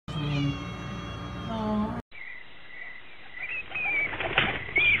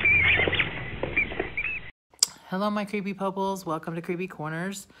Hello, my creepy poples. Welcome to Creepy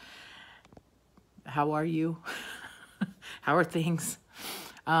Corners. How are you? How are things?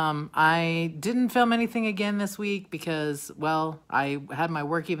 I didn't film anything again this week because, well, I had my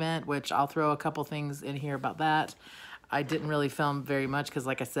work event, which I'll throw a couple things in here about that. I didn't really film very much because,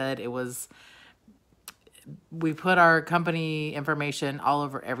 like I said, we put our company information all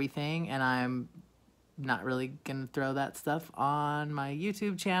over everything, and I'm not really going to throw that stuff on my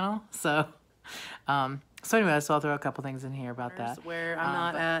YouTube channel. So anyway, so I'll throw a couple things in here about that. Where I'm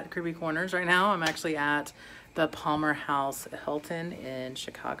not at Creepy Corners right now. I'm actually at the Palmer House Hilton in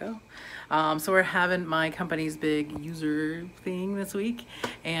Chicago. So we're having my company's big user thing this week,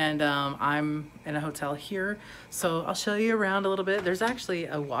 and I'm in a hotel here. So I'll show you around a little bit. There's actually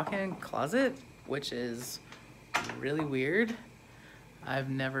a walk-in closet, which is really weird. I've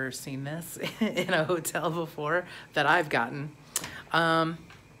never seen this in a hotel before that I've gotten.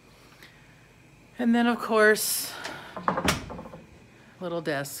 And then, of course, little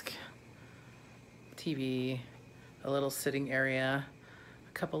desk, TV, a little sitting area,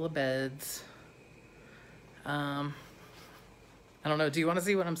 a couple of beds. I don't know. Do you want to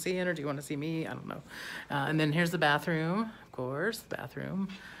see what I'm seeing, or do you want to see me? I don't know. And then here's the bathroom, of course, the bathroom.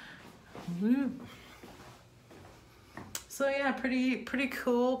 Woo. So yeah, pretty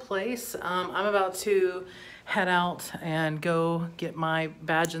cool place. I'm about to head out and go get my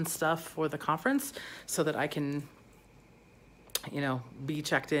badge and stuff for the conference so that I can, you know, be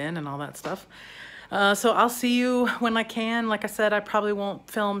checked in and all that stuff. So I'll see you when I can. Like I said, I probably won't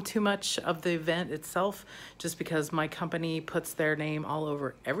film too much of the event itself just because my company puts their name all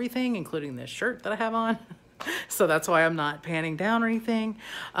over everything, including this shirt that I have on. So that's why I'm not panning down or anything.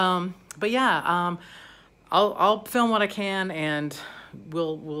 But yeah, I'll film what I can, and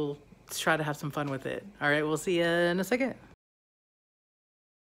we'll try to have some fun with it. All right, we'll see you in a second.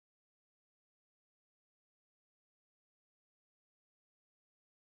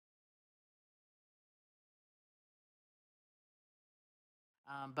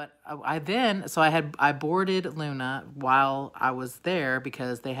 But I boarded Luna while I was there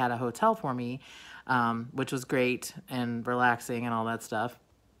because they had a hotel for me, which was great and relaxing and all that stuff.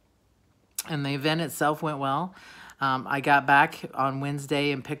 And the event itself went well. I got back on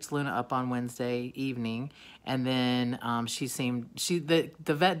Wednesday and picked Luna up on Wednesday evening, and then the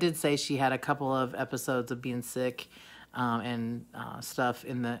vet did say she had a couple of episodes of being sick and stuff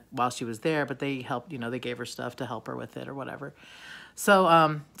while she was there, but they helped, you know, they gave her stuff to help her with it or whatever.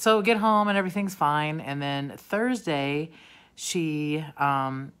 So get home and everything's fine, and then Thursday she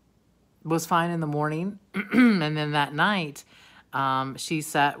was fine in the morning, and then that night she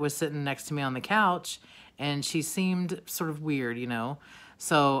was sitting next to me on the couch, and she seemed sort of weird, you know.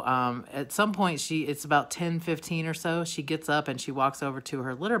 So at some point, it's about 10:15 or so, she gets up and she walks over to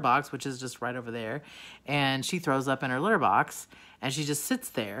her litter box, which is just right over there, and she throws up in her litter box, and she just sits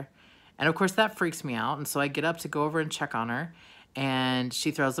there. And of course, that freaks me out, and so I get up to go over and check on her, and she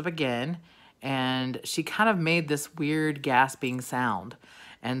throws up again, and she kind of made this weird gasping sound.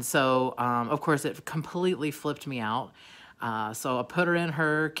 And so, of course, it completely flipped me out. So I put her in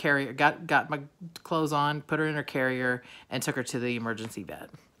her carrier, got my clothes on, put her in her carrier, and took her to the emergency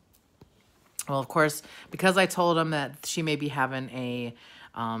vet. Well, of course, because I told them that she may be having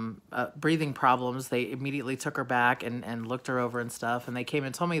breathing problems, they immediately took her back and looked her over and stuff, and they came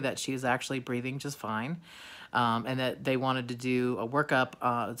and told me that she's actually breathing just fine, and that they wanted to do a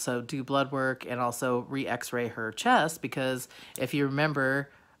workup, so do blood work and also re-x-ray her chest, because if you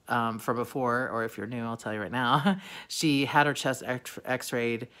remember from before, or if you're new, I'll tell you right now, she had her chest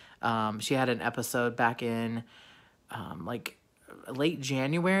x-rayed. She had an episode back in like late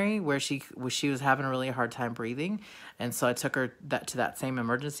January where she was having a really hard time breathing, and so I took her to that same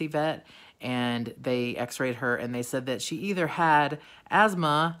emergency vet, and they x-rayed her, and they said that she either had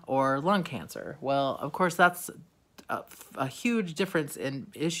asthma or lung cancer. Well, of course, that's a huge difference in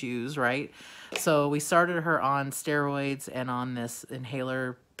issues, right? So we started her on steroids and on this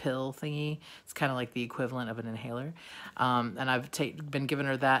inhaler pill thingy. It's kind of like the equivalent of an inhaler. And I've been giving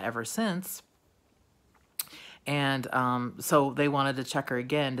her that ever since. And so they wanted to check her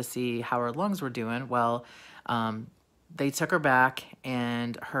again to see how her lungs were doing. Well, they took her back,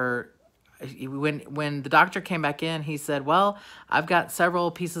 and when the doctor came back in, he said, well, I've got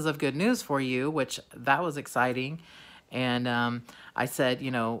several pieces of good news for you, which that was exciting. And I said,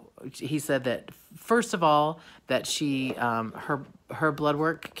 you know, he said that first of all, that she, her blood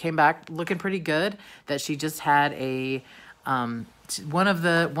work came back looking pretty good, that she just had a One of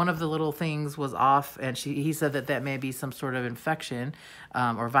the little things was off, and he said that that may be some sort of infection,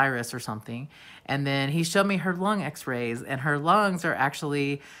 or virus or something. And then he showed me her lung X-rays, and her lungs are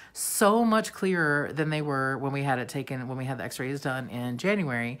actually so much clearer than they were when we had it taken, when we had the X-rays done in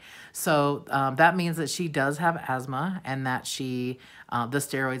January. So that means that she does have asthma, and that the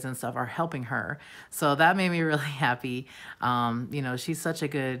steroids and stuff are helping her. So that made me really happy. You know, she's such a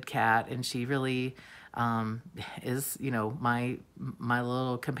good cat, and she really is, you know, my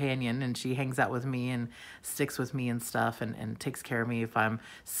little companion, and she hangs out with me and sticks with me and stuff, and takes care of me if I'm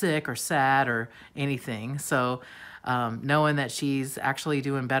sick or sad or anything. So knowing that she's actually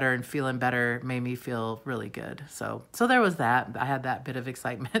doing better and feeling better made me feel really good. So there was that. I had that bit of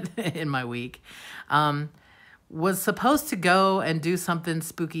excitement in my week. Was supposed to go and do something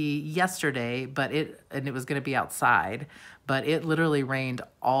spooky yesterday, but it was going to be outside, but it literally rained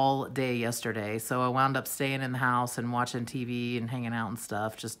all day yesterday. So I wound up staying in the house and watching TV and hanging out and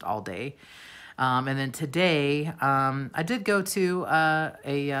stuff just all day. And then today, I did go to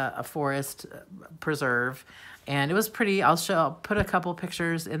a forest preserve, and it was pretty. I'll put a couple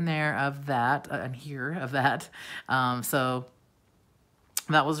pictures in there of that, and here of that. So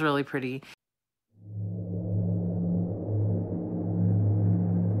that was really pretty.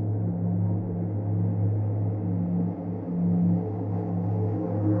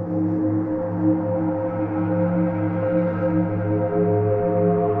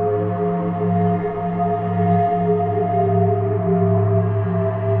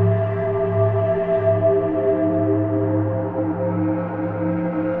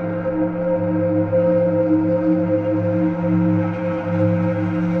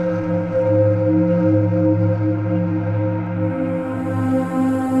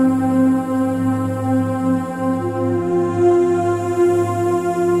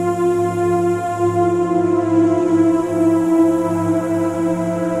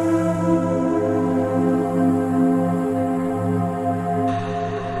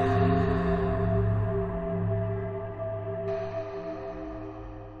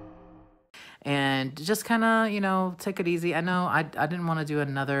 And just kind of, you know, take it easy. I know I didn't want to do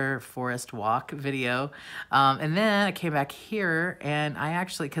another forest walk video. And then I came back here, and I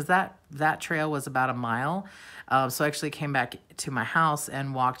actually, because that trail was about a mile. So I actually came back to my house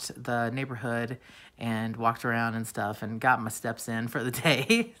and walked the neighborhood and walked around and stuff and got my steps in for the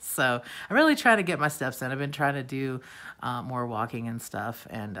day. So I really try to get my steps in. I've been trying to do more walking and stuff.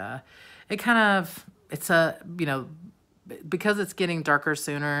 And it's a, you know, because it's getting darker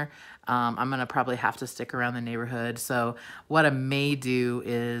sooner, I'm going to probably have to stick around the neighborhood. So what I may do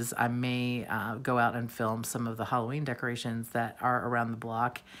is I may go out and film some of the Halloween decorations that are around the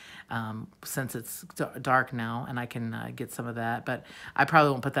block, since it's dark now, and I can get some of that. But I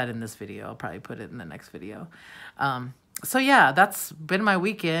probably won't put that in this video. I'll probably put it in the next video. So yeah, that's been my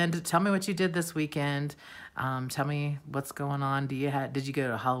weekend. Tell me what you did this weekend. Tell me what's going on. Did you go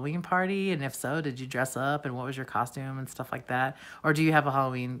to a Halloween party? And if so, did you dress up? And what was your costume and stuff like that? Or do you have a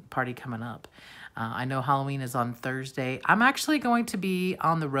Halloween party coming up? I know Halloween is on Thursday. I'm actually going to be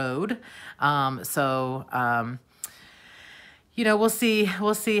on the road. You know, we'll see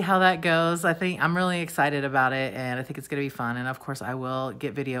how that goes. I think I'm really excited about it, and I think it's going to be fun. And of course I will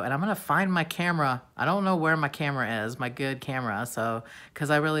get video, and I'm going to find my camera. I don't know where my camera is, my good camera. So, cause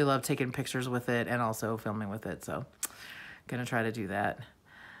I really love taking pictures with it and also filming with it. So going to try to do that.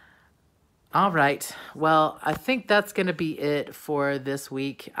 All right. Well, I think that's going to be it for this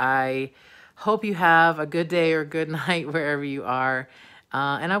week. I hope you have a good day or good night wherever you are.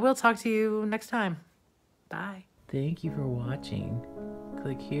 And I will talk to you next time. Bye. Thank you for watching.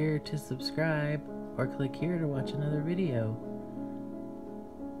 Click here to subscribe, or click here to watch another video.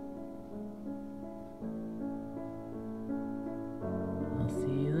 I'll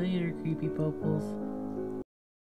see you later, creepy poples.